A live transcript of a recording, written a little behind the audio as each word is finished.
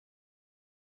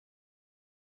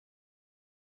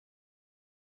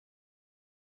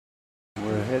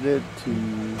headed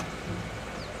to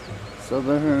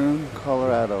southern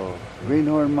Colorado,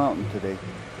 Greenhorn Mountain today.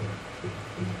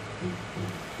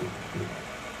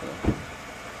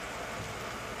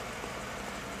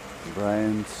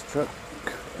 Brian's truck,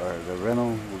 or the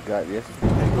rental we got yesterday.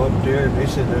 They go up there, they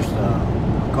said there's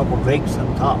a couple lakes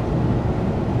up top.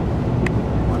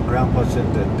 My grandpa said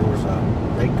that there was a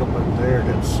lake up there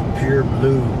that's pure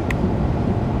blue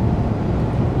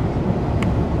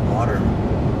water.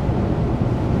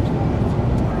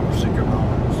 One of those Sicker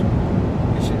Mountains.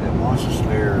 They said that Monster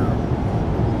Slayer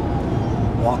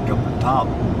walked up on top,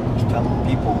 was telling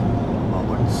people about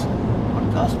what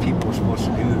us people were supposed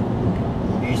to do.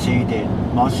 They say that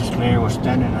Monster Slayer was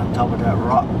standing on top of that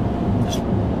rock, this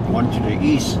one to the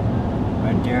east,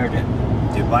 right there, that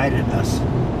divided us.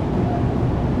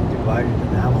 Divided the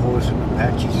Navajos and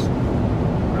Apaches.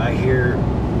 Right here,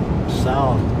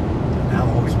 south, the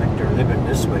Navajos make their living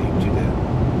this way to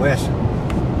the west.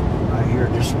 Right here,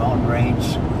 this mountain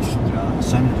range, which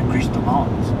ascended the Crystal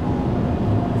Mountains.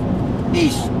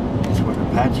 East is where the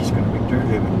Apaches going to make their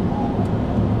living.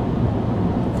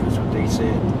 That's what they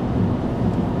said.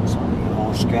 So they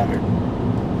all scattered.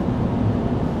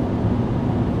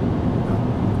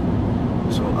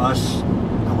 So us,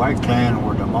 the White Clan,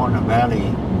 were the mountain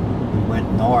valley. We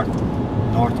went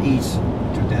northeast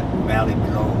to that valley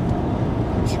below,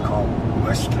 which is called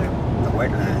Westland, the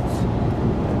Wetlands.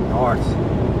 And north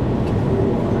to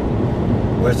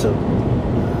west of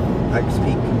Pikes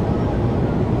Peak.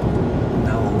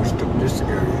 Now we took this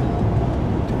area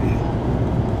to the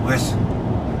west.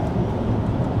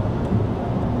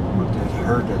 But I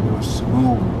heard that it was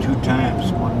moved 2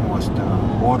 times. One was the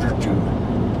border to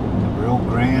the Rio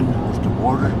Grande, was the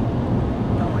border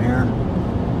down here.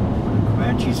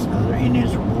 Comanches and other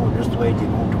Indians were moved this way, they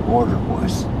moved the border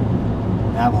west.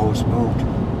 Navajos moved.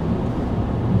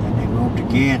 And they moved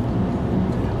again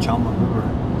to the Chama River.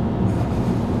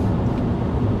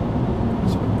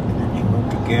 So, and then they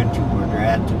moved again to where they're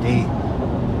at today,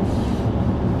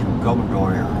 to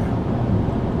Governor area.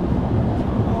 So,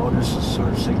 oh, this is sort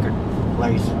of sacred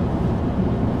place.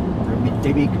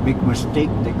 They make a big mistake.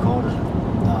 They called it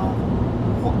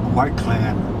White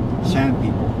Clan Sand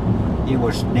People. It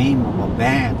was the name of a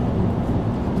band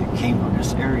that came from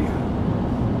this area.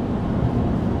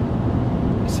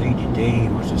 Sadie Day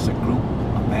was just a group,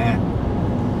 a band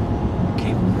that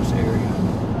came from this area.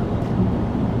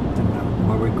 And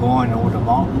where we're going over the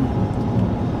mountain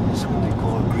is what they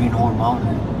call Greenhorn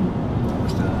Mountain. That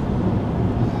was the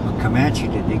Comanche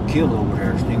that they killed over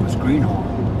there. His name was Greenhorn.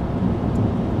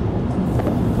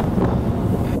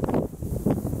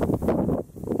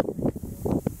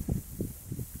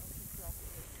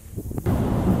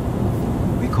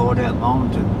 Call that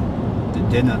mountain the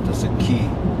Den of the Zaki,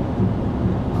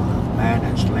 man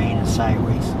that's laying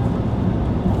sideways.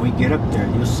 When we get up there,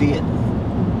 you'll see it,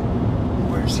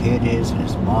 where his head is and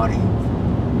his body.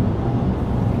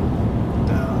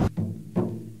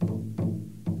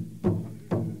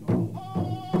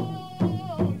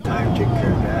 Time to take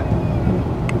care of that.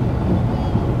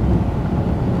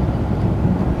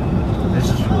 So this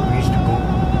is where we used to go.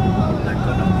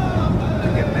 To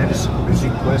get medicine,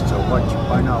 Vision Quest, or what you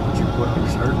find out what you put in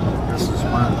this earth. This is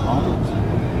one of the mountains.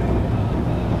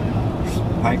 There's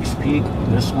Pikes Peak,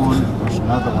 this one, there's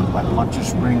another one by Puncher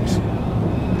Springs,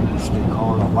 which they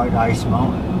call a White Ice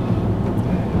Mountain.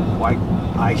 White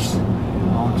Ice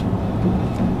Mountain.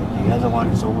 The other one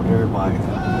is over there by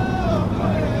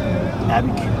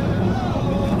Abiquiu.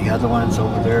 And the other one is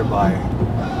over there by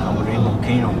Camarine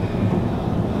Volcano,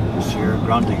 Sierra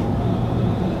Grande.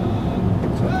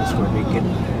 So that's where they get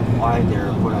why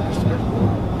they're put on this earth.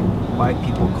 Why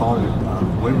people call it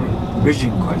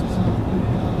Vision Quest.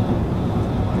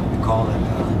 They call it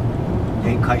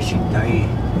Yankaishi Dai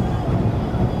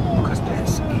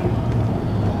Kustanski.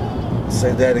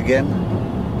 Say that again.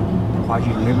 Why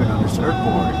you living on this earth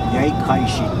for?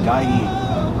 Yankaishi Dai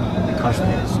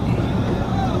Kustanski.